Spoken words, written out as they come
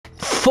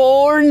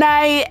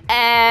Fortnite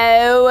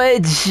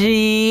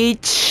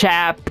OG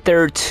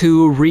Chapter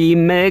 2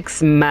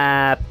 Remix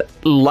map.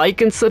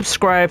 Like and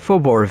subscribe for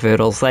more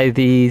videos like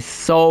these.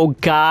 So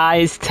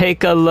guys,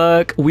 take a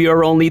look. We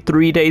are only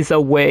 3 days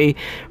away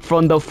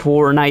from the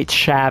Fortnite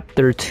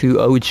Chapter 2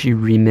 OG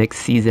Remix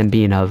season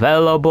being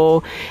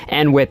available.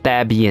 And with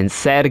that being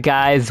said,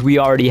 guys, we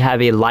already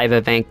have a live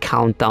event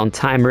countdown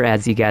timer,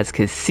 as you guys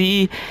can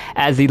see,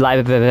 as the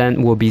live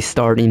event will be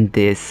starting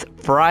this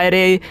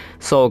Friday.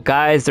 So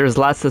guys, there's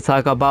lots to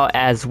talk about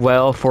as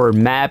well for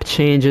map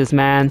changes,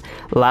 man.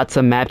 Lots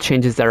of map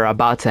changes that are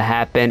about to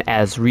happen,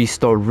 as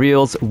restore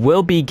reels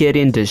will be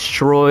getting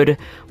destroyed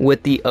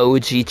with the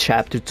OG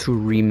Chapter 2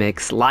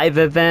 Remix live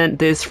event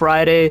this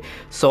Friday.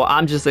 So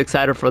I'm just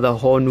excited for the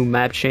whole new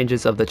map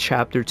changes of the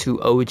Chapter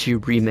 2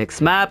 OG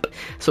Remix map.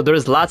 So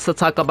there's lots to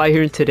talk about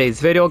here in today's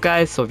video,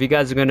 guys. So if you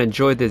guys are gonna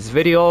enjoy this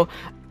video,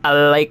 a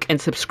like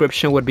and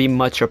subscription would be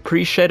much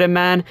appreciated,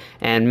 man.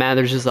 And man,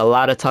 there's just a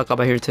lot to talk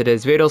about here in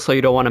today's video, so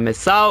you don't want to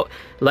miss out.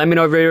 Let me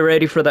know if you're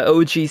ready for the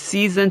OG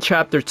season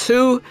Chapter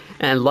 2,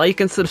 and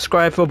like and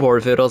subscribe for more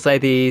videos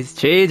like these.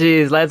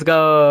 GG's, let's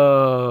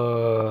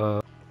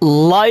go.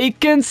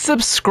 Like and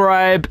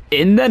subscribe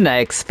in the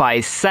next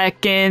 5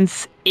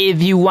 seconds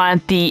if you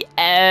want the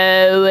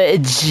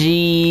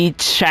OG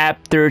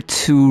Chapter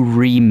 2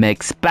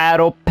 Remix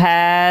Battle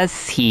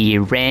Pass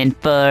here in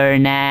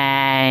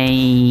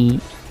Fortnite.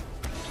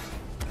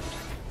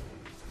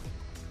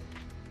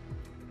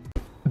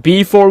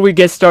 Before we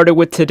get started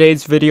with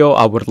today's video,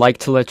 I would like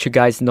to let you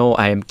guys know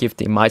I am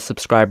gifting my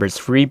subscribers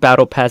free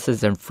battle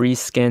passes and free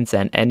skins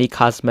and any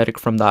cosmetic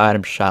from the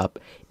item shop.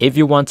 If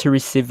you want to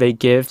receive a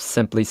gift,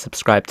 simply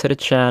subscribe to the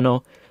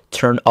channel,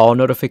 turn all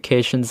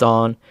notifications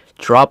on,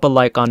 drop a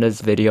like on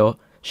this video,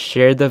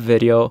 share the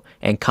video,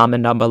 and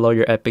comment down below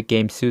your Epic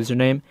Games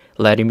username,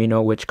 letting me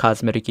know which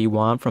cosmetic you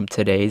want from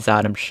today's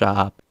item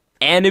shop.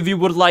 And if you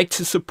would like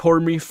to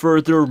support me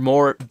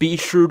furthermore, be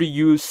sure to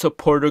use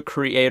supporter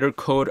creator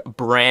code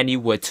Brandy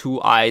with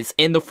 2 eyes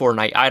in the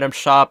Fortnite item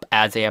shop,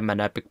 as I am an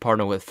Epic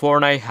partner with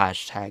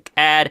Fortnite,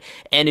 #ad.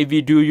 And if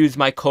you do use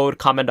my code,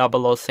 comment down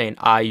below saying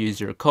I use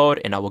your code,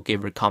 and I will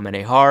give your comment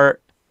a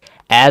heart.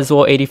 As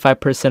well,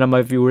 85% of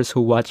my viewers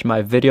who watch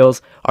my videos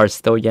are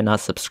still yet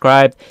not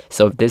subscribed.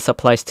 So if this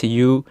applies to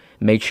you,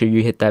 make sure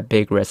you hit that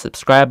big red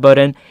subscribe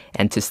button.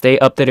 And to stay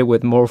updated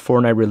with more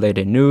Fortnite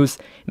related news,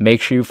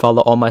 make sure you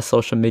follow all my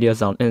social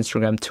medias on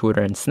Instagram,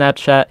 Twitter, and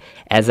Snapchat,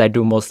 as I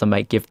do most of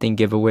my gifting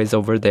giveaways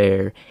over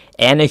there.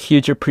 And a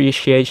huge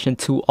appreciation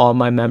to all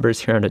my members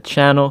here on the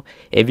channel.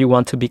 If you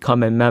want to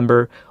become a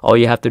member, all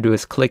you have to do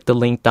is click the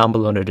link down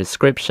below in the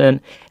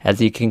description, as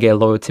you can get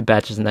loyalty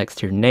badges next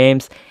to your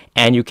names.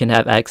 And you can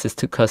have access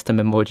to custom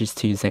emojis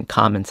to use in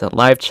comments and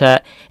live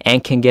chat,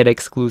 and can get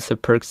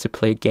exclusive perks to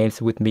play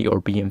games with me or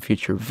be in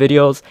future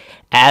videos.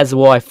 As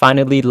well, I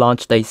finally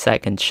launched a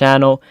second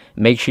channel.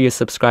 Make sure you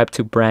subscribe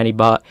to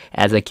BrandyBot,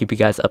 as I keep you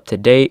guys up to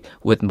date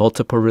with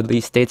multiple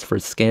release dates for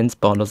skins,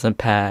 bundles, and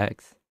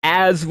packs.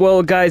 As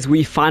well, guys,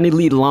 we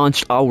finally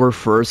launched our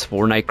first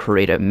Fortnite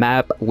creative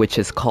map, which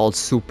is called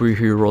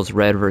Superheroes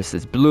Red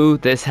vs. Blue.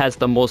 This has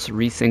the most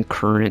recent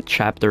current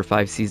Chapter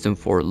 5 Season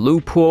 4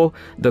 loophole.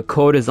 The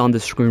code is on the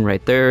screen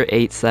right there,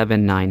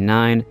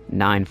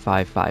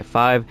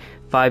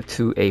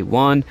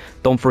 879995555281.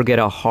 Don't forget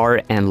a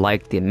heart and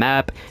like the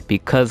map,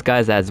 because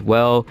guys, as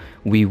well,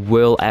 we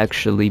will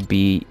actually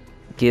be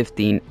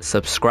gifting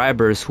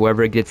subscribers.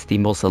 Whoever gets the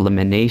most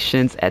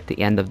eliminations at the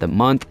end of the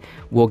month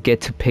will get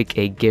to pick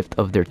a gift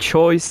of their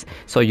choice.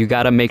 So you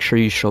gotta make sure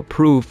you show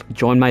proof.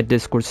 Join my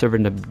Discord server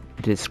in the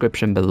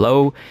description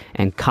below,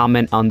 and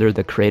comment under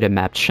the creative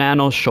map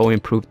channel showing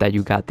proof that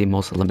you got the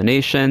most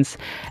eliminations.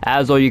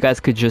 As well, you guys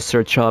could just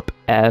search up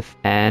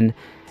FNLK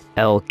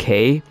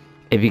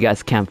if you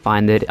guys can't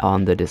find it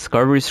on the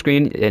discovery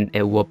screen, and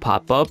it will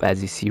pop up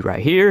as you see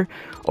right here.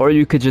 Or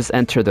you could just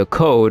enter the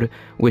code,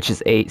 which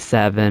is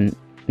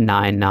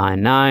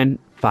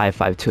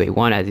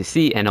 8799955281, as you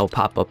see, and it'll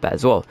pop up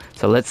as well.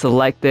 So let's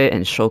select it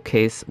and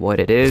showcase what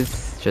it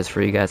is, just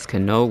for you guys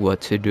can know what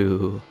to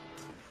do.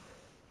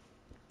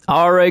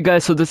 Alright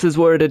guys, so this is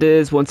what it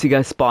is. Once you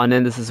guys spawn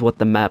in, this is what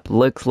the map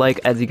looks like.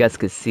 As you guys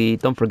can see,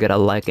 don't forget to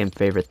like and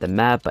favorite the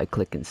map by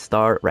clicking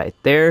start right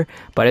there.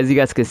 But as you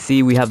guys can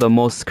see, we have the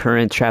most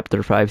current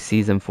Chapter 5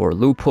 Season 4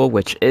 loophole,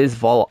 which is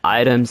vault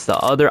items. The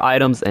other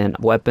items and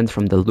weapons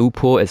from the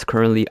loophole is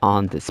currently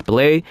on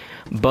display,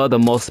 but the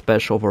most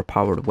special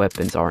overpowered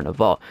weapons are in the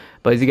vault.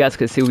 But as you guys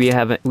can see, we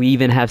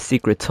even have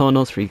secret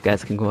tunnels where you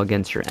guys can go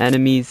against your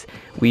enemies.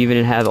 We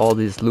even have all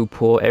this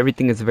loophole.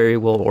 Everything is very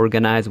well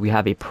organized. We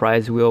have a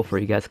prize wheel where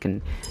you guys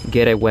can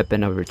get a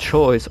weapon of your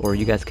choice, or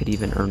you guys could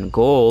even earn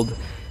gold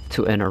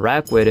to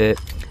interact with it.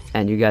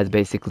 and you guys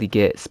basically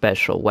get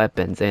special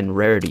weapons and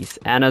rarities.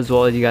 And as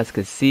well as you guys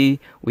could see,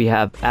 we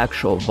have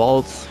actual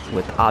vaults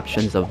with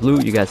options of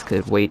loot. You guys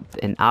could wait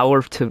an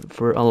hour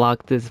for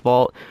unlock this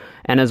vault.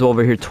 And as well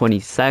over here, 20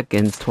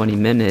 seconds, 20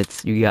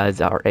 minutes, you guys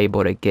are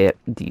able to get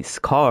these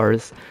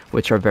cars,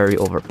 which are very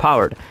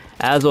overpowered.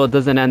 As well, it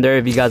doesn't end there.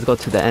 If you guys go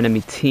to the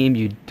enemy team,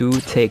 you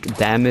do take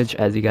damage,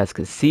 as you guys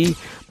can see.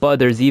 But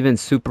there's even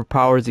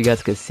superpowers. You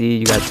guys can see,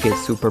 you guys get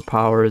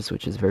superpowers,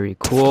 which is very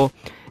cool.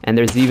 And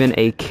there's even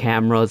a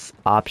cameras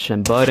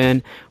option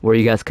button where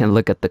you guys can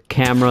look at the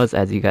cameras,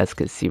 as you guys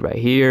can see right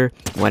here.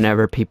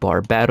 Whenever people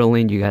are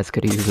battling, you guys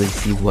could easily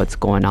see what's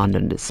going on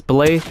in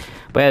display.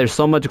 But yeah, there's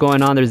so much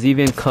going on. There's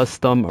even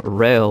custom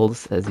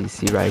rails, as you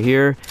see right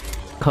here.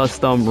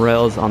 Custom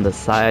rails on the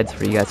sides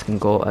where you guys can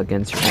go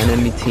against your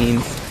enemy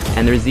teams.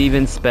 And there's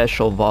even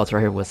special vaults right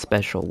here with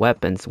special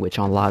weapons, which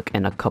unlock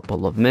in a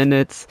couple of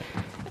minutes.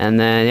 And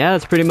then yeah,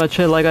 that's pretty much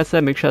it. Like I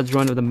said, make sure to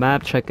join the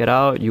map, check it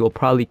out. You will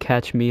probably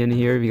catch me in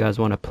here if you guys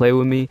want to play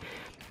with me.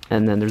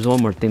 And then there's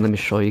one more thing, let me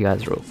show you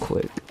guys real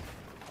quick.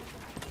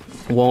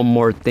 One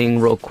more thing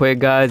real quick,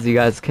 guys. You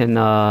guys can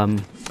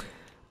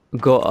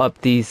go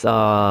up these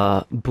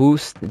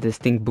boost. This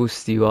thing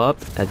boosts you up,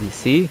 as you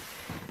see.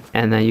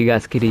 And then you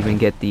guys could even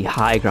get the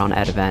high ground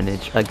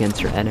advantage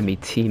against your enemy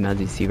team, as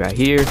you see right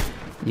here.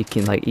 You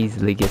can like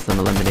easily get some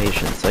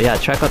eliminations. So yeah,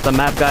 check out the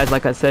map, guys.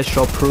 Like I said,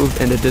 show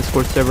proof in the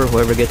Discord server.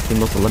 Whoever gets the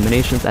most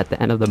eliminations at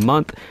the end of the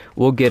month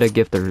will get a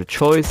gift of your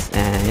choice.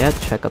 And yeah,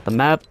 check out the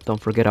map.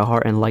 Don't forget to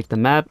heart and like the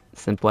map.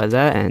 Simple as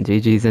that. And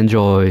GG's,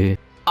 enjoy.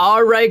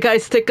 Alright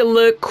guys, take a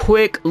look.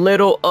 Quick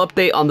little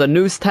update on the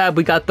news tab.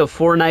 We got the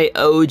Fortnite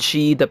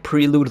OG, the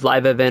Prelude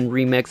live event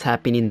remix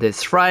happening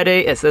this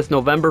Friday. It says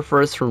November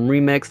 1st from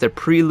Remix. The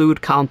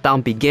Prelude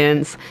countdown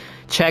begins.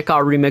 Check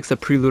out Remix of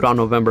Prelude on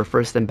November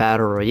 1st in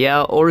Battle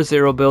Royale or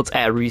 0 builds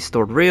at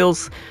Restored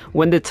Reels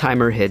when the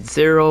timer hits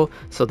 0.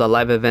 So the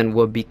live event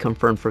will be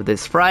confirmed for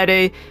this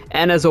Friday.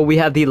 And as well, we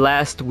have the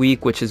last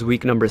week, which is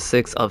week number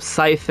 6 of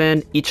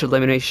Siphon. Each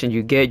elimination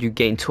you get, you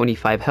gain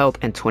 25 health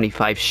and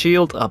 25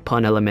 shield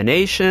upon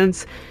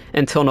eliminations.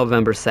 Until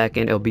November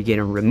 2nd, it'll be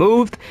getting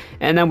removed.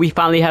 And then we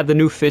finally have the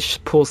new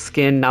fish pool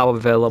skin now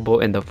available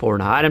in the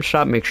Fortnite item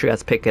shop. Make sure you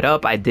guys pick it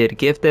up. I did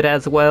gift it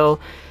as well.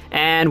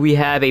 And we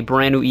have a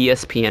brand new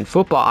ESPN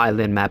Football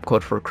Island map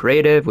code for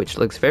creative, which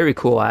looks very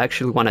cool. I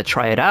actually want to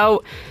try it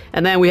out.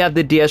 And then we have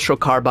the Diestro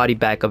car body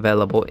back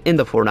available in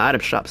the Fortnite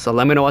item shop. So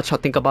let me know what y'all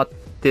think about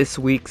today's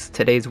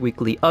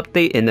weekly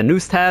update in the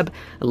news tab.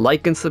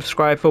 Like and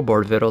subscribe for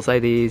more videos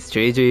like these.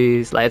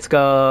 GG's, let's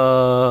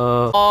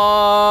go.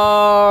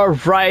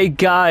 Alright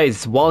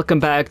guys,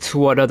 welcome back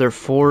to another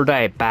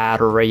Fortnite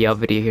Battle Royale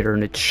video here on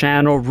the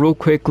channel. Real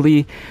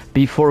quickly,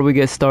 before we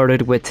get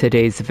started with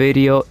today's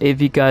video, if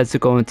you guys are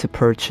going to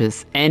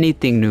purchase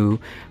anything new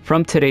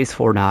from today's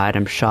Fortnite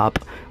item shop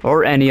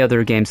or any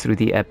other games through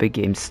the Epic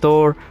Games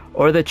Store,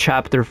 or the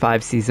Chapter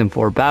 5 Season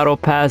 4 Battle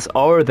Pass,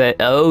 or the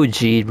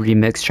OG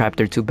Remix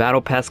Chapter 2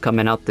 Battle Pass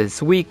coming out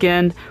this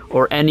weekend,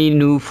 or any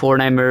new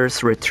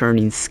Fortnite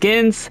returning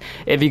skins.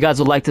 If you guys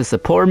would like to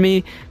support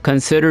me,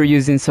 consider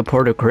using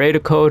supporter creator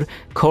code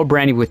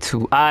Brandy with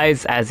 2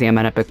 eyes, as I am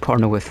an Epic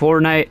partner with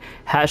Fortnite.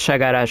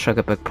 Hashtag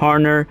Epic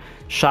partner.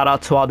 Shout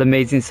out to all the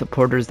amazing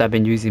supporters that have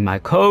been using my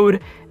code,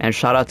 and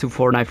shout out to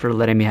Fortnite for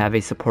letting me have a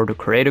supporter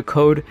creator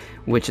code,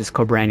 which is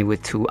Brandy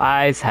with 2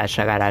 eyes.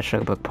 Hashtag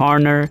Epic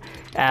partner.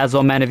 As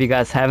well, man, if you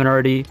guys haven't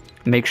already,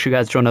 make sure you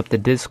guys join up the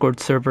Discord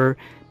server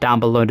down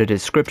below in the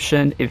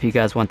description if you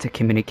guys want to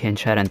communicate and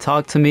chat and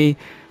talk to me.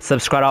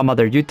 Subscribe to all my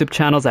other YouTube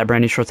channels at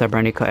Brandy Shorts, at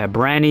Brandy Cut, at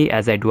Brandy,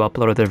 as I do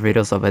upload other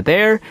videos over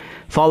there.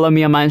 Follow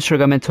me on my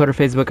Instagram and Twitter,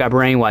 Facebook at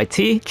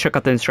BrandyYT. Check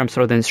out the Instagram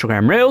store, the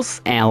Instagram Reels,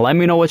 and let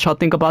me know what y'all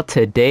think about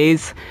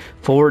today's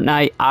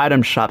Fortnite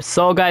item shop.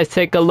 So guys,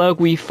 take a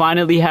look. We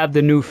finally have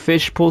the new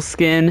Fishpool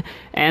skin,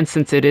 and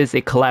since it is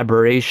a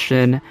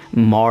collaboration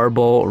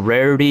marble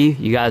rarity,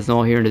 you guys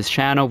know here in this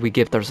channel we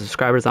gift our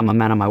subscribers. I'm a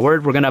man of my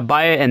word. We're gonna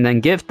buy it and then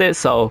gift it.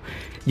 So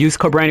use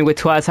code Brandy with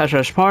 2 eyes,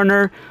 hashtag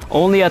partner.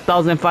 Only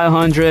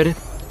 1,500.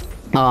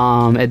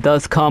 It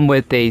does come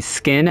with a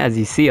skin, as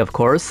you see, of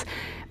course,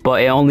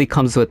 but it only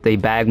comes with a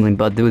bag bling.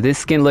 But dude, this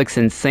skin looks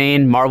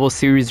insane. Marvel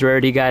series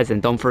rarity, guys.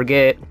 And don't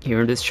forget,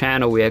 here in this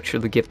channel we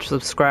actually gift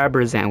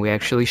subscribers and we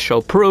actually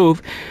show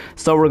proof.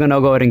 So we're gonna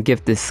go ahead and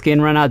gift this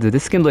skin right now. Dude,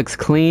 this skin looks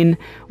clean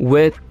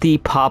with the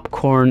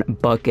popcorn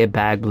bucket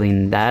bag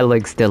bling. That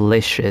looks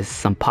delicious.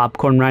 Some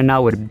popcorn right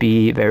now would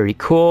be very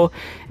cool.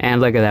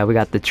 And look at that, we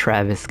got the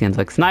Travis skin.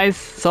 Looks nice.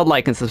 So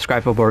like and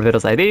subscribe for more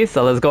videos like these.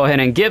 So let's go ahead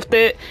and gift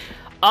it.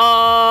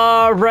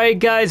 Alright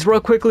guys, real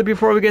quickly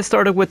before we get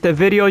started with the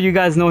video, you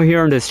guys know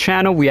here on this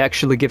channel we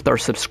actually gift our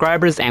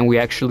subscribers and we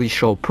actually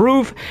show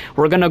proof.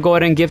 We're gonna go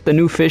ahead and gift the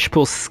new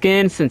Fishpool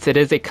skin. Since it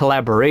is a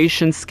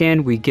collaboration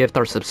skin, we gift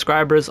our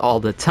subscribers all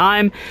the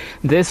time.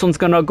 This one's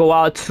gonna go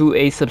out to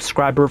a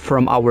subscriber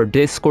from our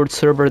Discord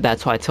server.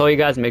 That's why I tell you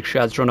guys, make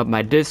sure you guys join up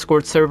my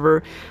Discord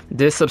server.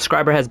 This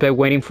subscriber has been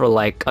waiting for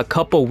like a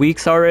couple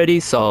weeks already,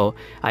 so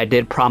I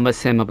did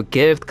promise him a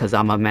gift because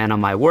I'm a man of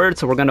my word.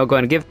 So we're gonna go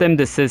ahead and gift him.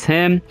 This is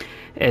him. him.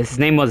 His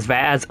name was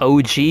Vaz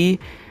OG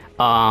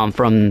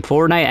from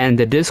Fortnite and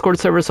the Discord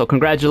server. So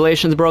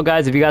congratulations, bro,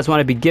 guys. If you guys want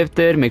to be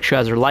gifted, make sure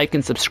you guys are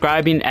liking,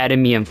 subscribing,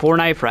 adding me in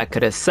Fortnite for I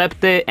could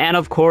accept it. And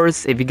of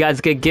course, if you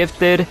guys get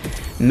gifted,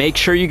 make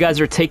sure you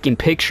guys are taking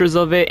pictures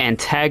of it and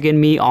tagging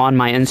me on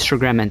my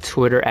Instagram and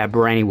Twitter at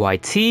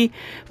BrannyYT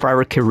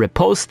for I could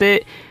repost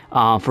it.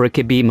 For it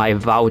could be my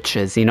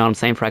vouchers, you know what I'm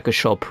saying, for I could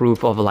show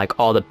proof of like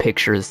all the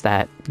pictures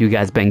that you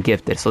guys been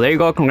gifted. So there you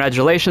go,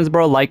 congratulations,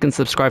 bro. Like and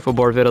subscribe for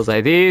more videos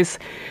like these.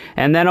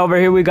 And then over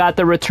here we got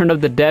the return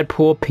of the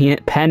Deadpool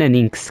pen and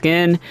ink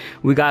skin.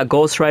 We got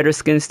Ghost Rider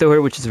skin still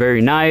here, which is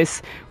very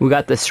nice. We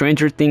got the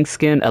Stranger Things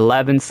skin,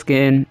 11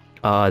 skin,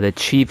 the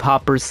Chief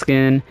Hopper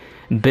skin,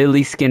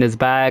 Billy skin is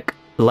back.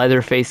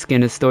 Leatherface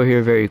skin is still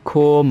here, very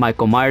cool.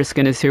 Michael Myers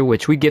skin is here,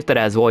 which we gifted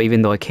as well,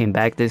 even though it came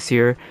back this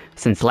year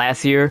since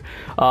last year.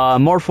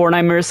 More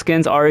Fortnite mirror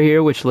skins are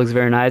here, which looks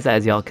very nice,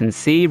 as y'all can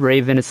see.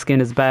 Raven skin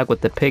is back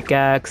with the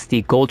pickaxe.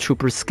 The Gold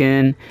Trooper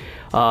skin,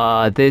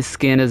 this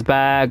skin is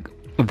back.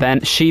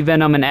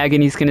 She-Venom and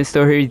Agony skin is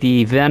still here.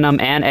 The Venom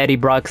and Eddie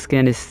Brock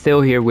skin is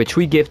still here, which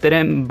we gifted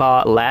him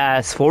about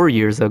last 4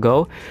 years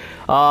ago.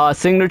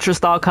 Signature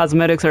style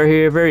cosmetics are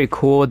here, very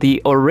cool.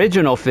 The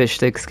original fish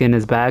stick skin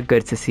is back,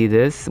 good to see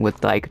this,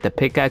 with like the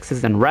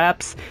pickaxes and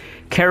wraps.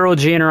 Carol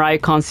G and her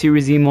Icon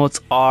series emotes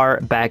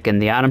are back in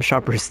the item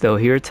shop, are still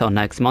here till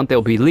next month.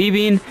 They'll be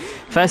leaving.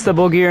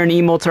 Festival gear and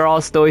emotes are all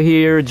still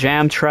here.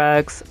 Jam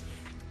tracks.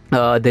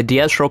 The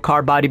Diestro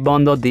car body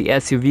bundle, the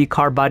SUV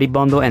car body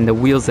bundle, and the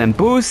wheels and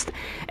boost,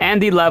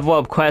 and the level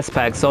up quest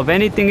pack. So if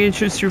anything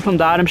interests you from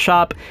the item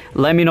shop,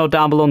 let me know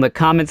down below in the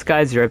comments,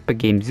 guys, your Epic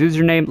Games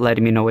username,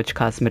 letting me know which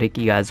cosmetic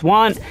you guys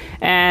want.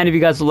 And if you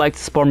guys would like to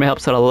support me,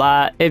 helps out a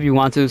lot. If you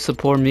want to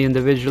support me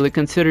individually,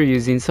 consider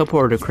using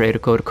support or creator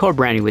code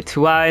Branny with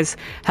 2 eyes,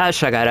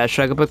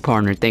 hashtag Epic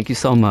Partner. Thank you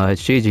so much.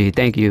 GG.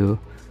 Thank you.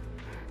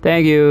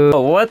 Thank you.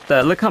 Oh, what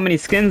the? Look how many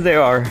skins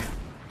there are.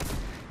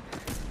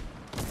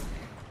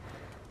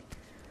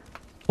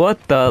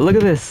 What the? Look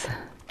at this.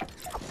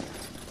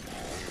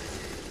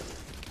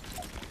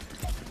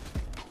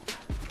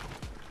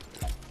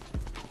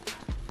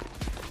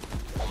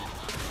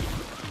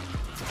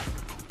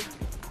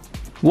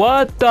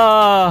 What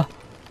the?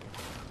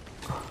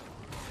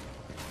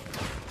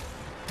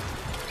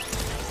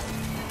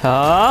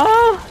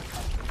 Huh?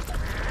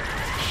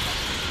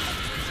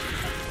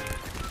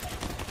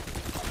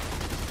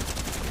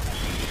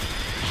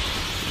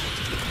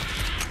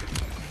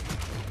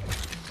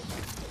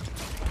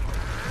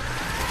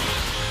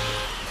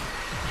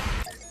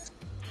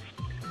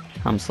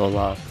 I'm so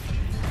lost.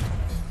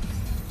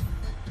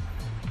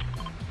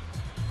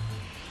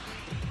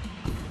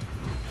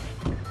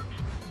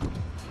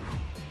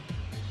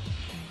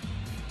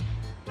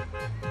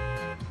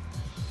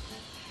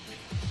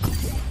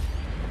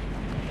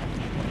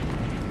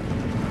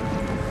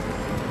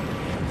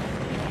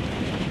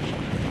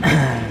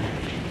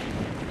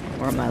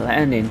 Where am I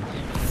landing?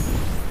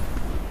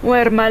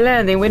 Where am I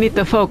landing? We need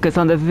to focus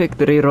on the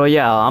victory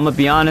royale. I'm gonna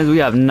be honest,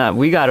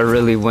 we gotta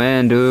really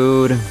win,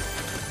 dude.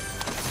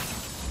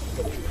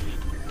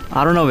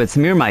 I don't know if it's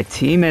me or my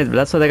teammates, but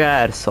that's why they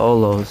got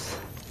solos.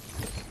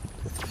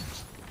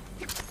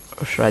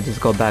 Or should I just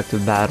go back to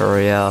Battle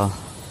Royale?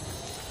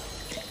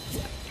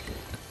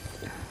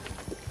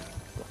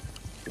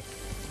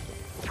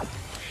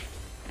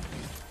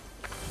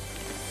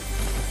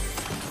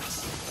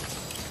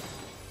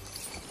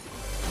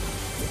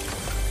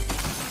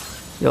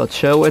 Yo,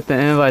 chill with the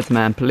invites,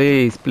 man.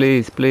 Please,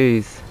 please,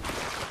 please.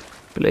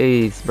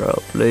 Please, bro,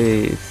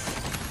 please.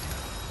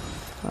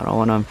 I don't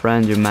want to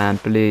unfriend you, man.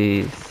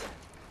 Please.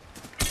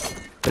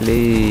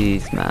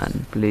 Please,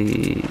 man.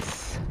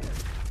 Please.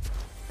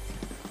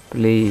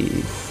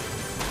 Please.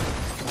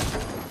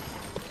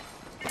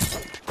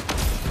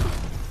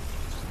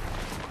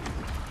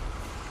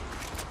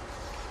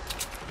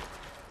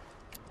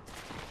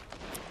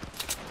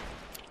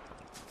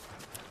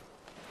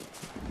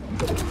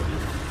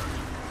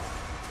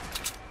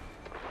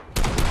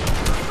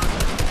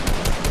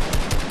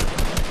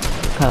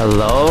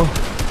 Hello?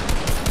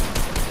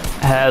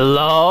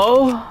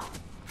 Hello?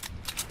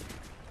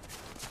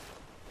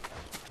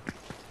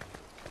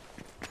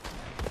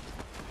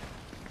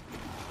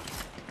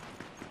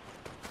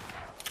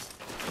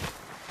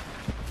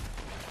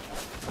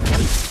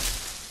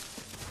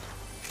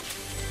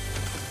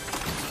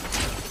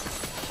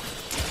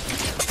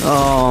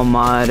 Oh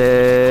my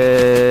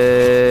days.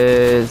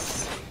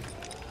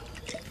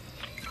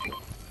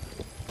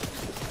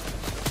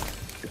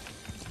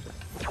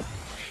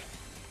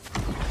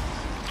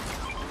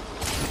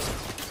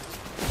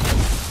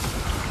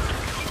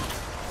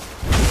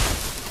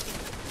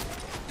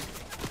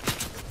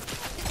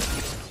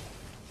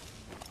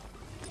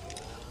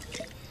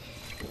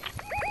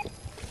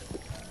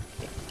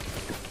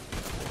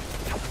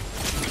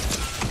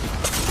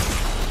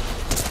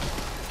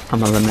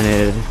 I'm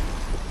eliminated.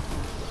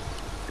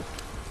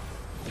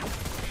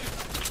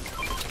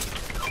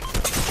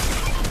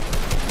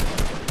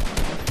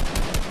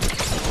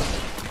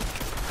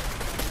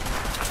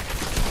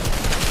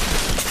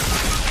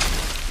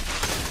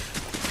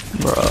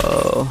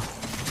 Bro.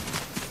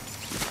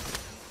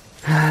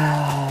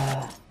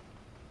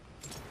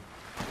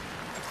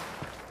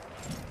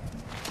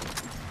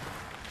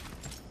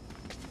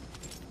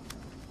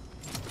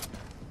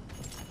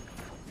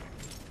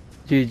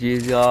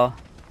 GG's, y'all.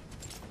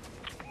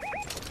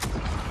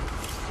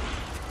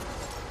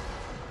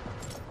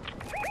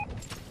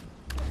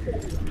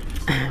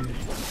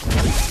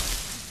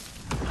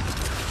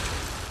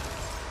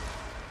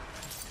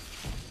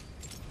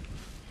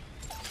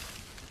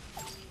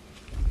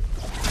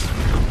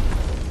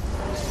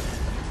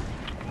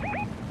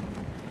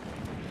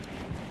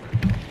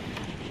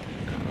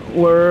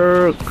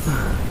 Work.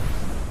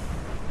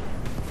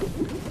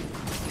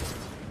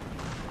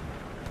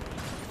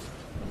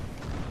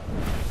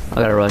 I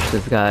gotta rush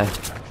this guy.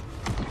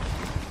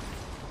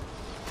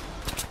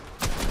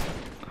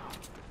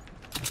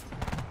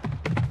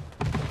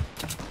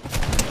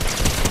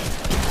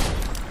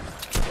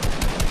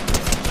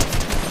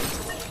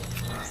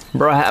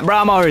 Bro,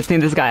 I'm already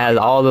thinking this guy has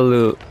all the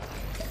loot.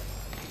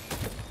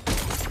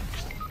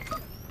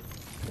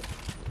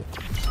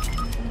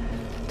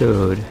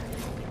 Dude.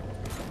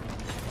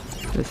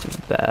 This is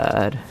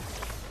bad.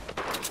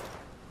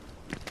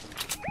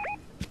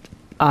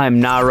 I'm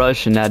not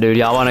rushing that, dude.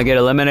 Y'all wanna get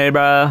eliminated,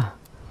 bro?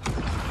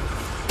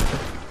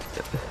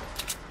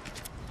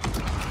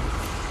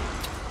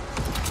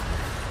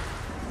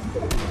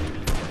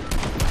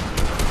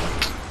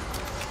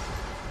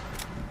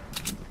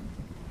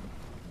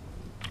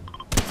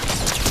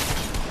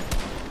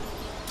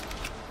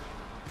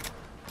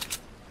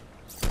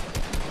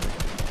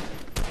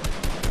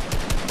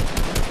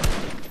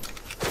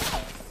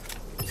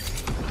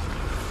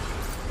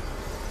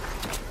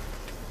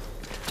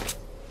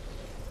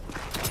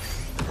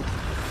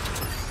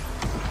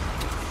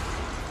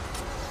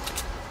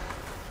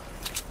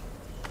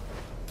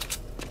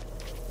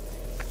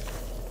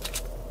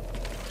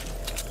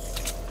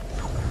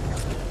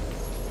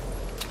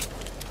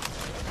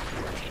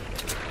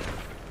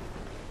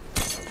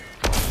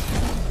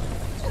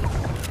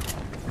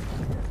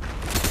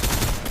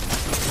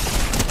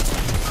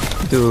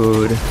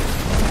 Dude.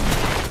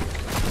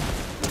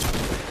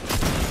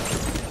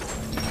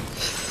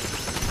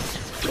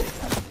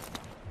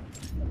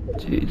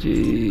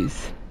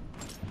 GG's.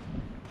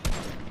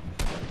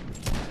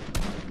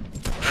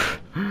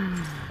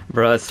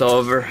 Bro, it's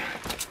over.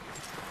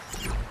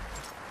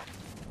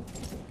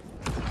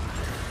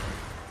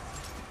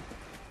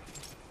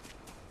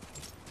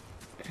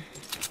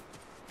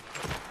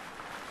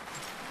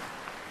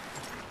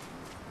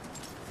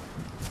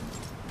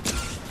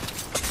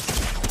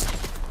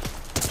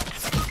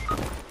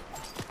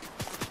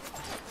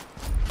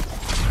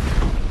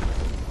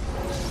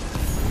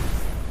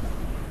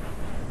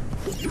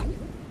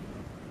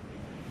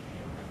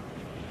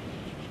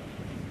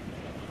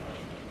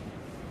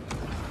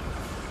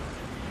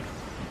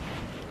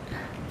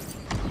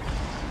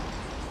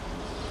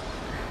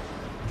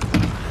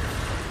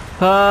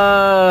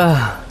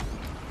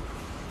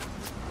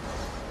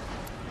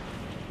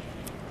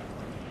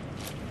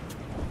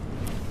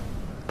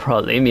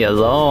 Bro, leave me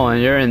alone.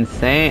 You're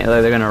insane.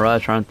 Like, they're gonna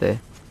rush, aren't they?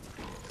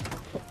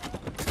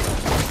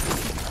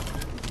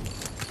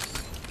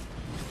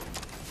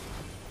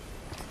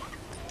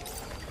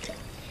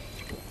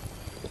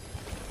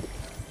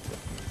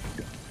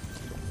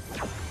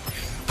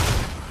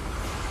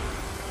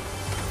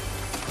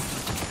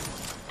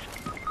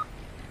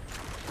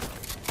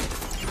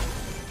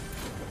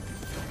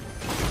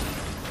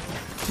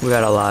 We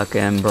gotta lock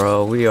in,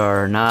 bro. We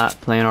are not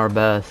playing our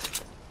best.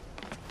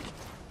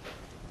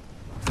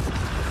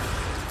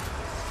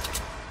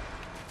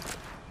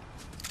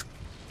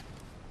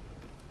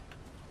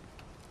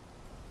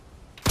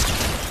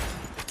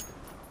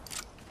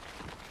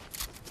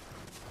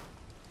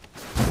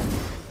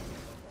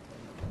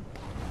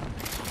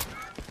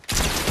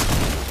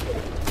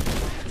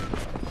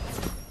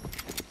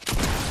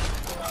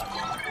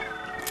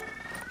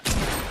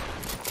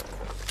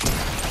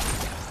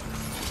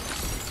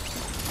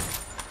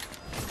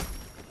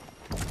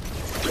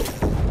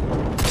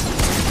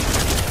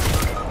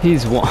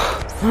 He's one.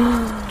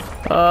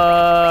 That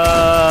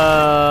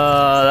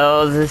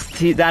was his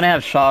teeth. I didn't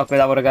have shockwave.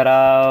 I would have got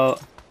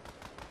out.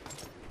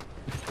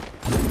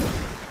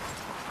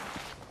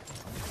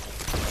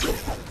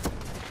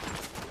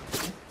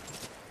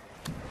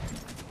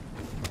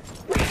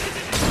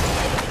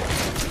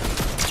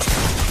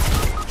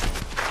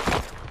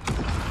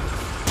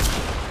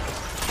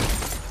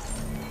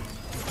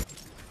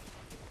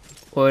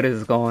 What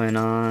is going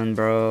on,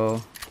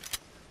 bro?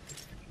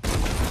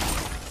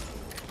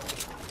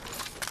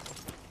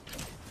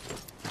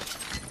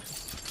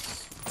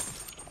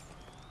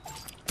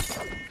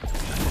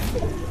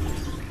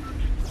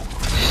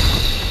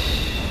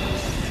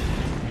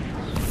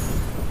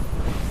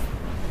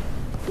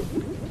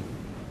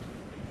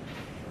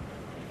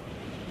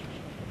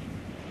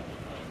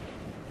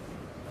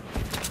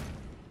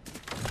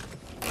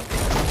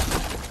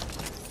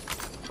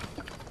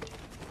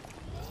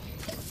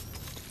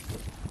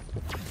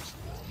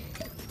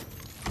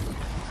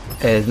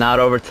 It's not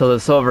over till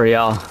it's over,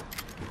 y'all.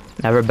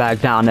 Never back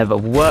down, never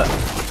what?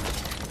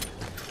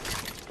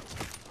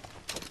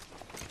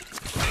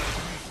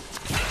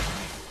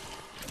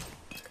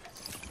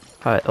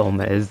 Alright, oh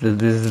man, this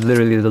is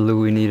literally the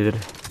loot we needed.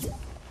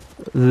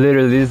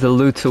 Literally, this is the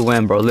loot to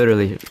win, bro.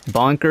 Literally.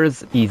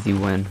 Bonkers, easy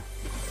win.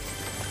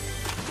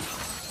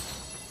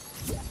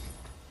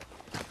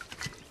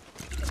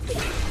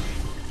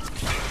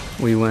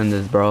 We win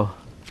this, bro.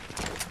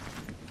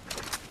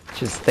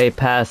 Just stay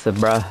passive,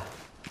 bro.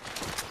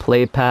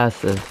 Play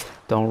passive.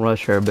 Don't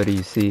rush everybody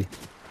you see.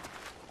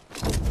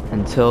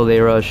 Until they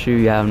rush you,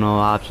 you have no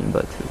option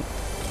but to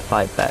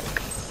fight back.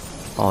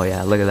 Oh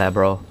yeah, look at that,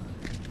 bro.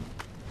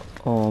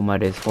 Oh my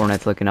days,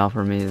 Fortnite's looking out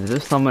for me. Is there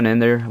someone in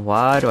there?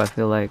 Why do I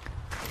feel like...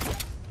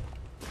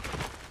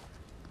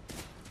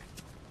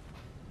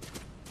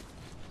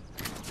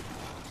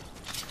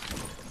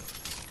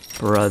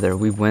 Brother,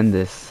 we win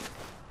this.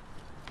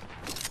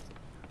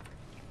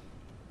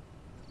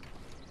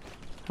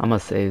 I'm gonna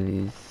save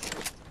these.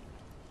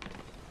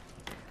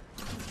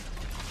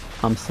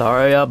 I'm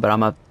sorry, but I'm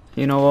gonna...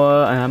 You know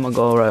what? I'm gonna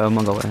go right. I'm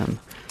gonna go with him.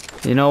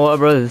 You know what,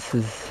 bro? This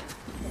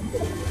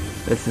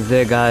is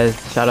it,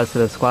 guys. Shout out to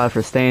the squad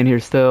for staying here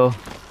still.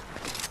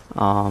 We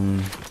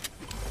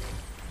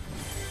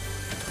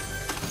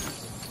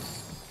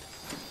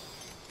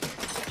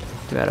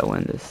gotta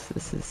win this.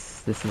 This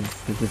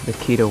is the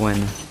key to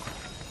win.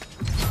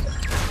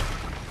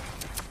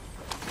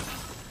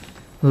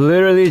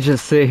 Literally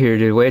just sit here,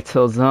 dude. Wait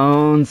till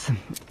zones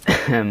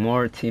and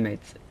more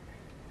teammates,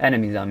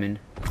 enemies. I mean.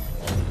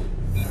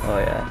 Oh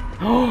yeah.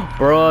 Oh,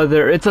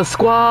 brother, it's a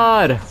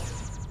squad.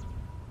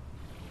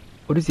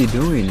 What is he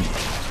doing?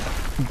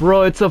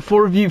 Bro, it's a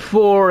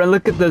 4v4 and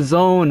look at the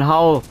zone,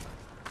 how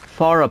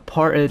far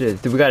apart it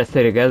is. Dude, we gotta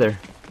stay together.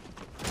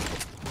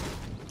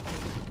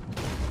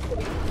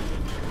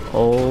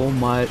 Oh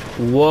my,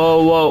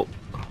 whoa, whoa.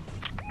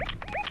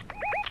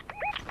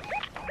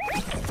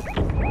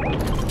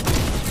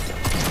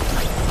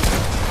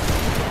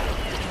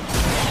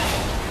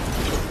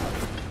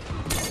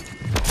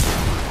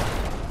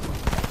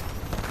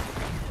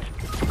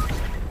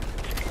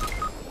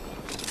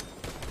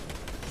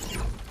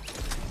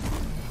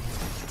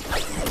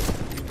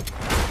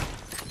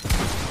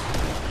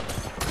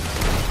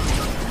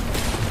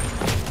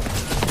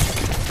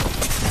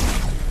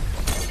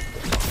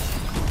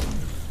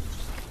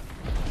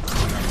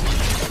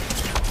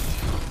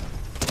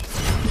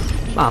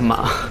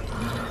 Mama.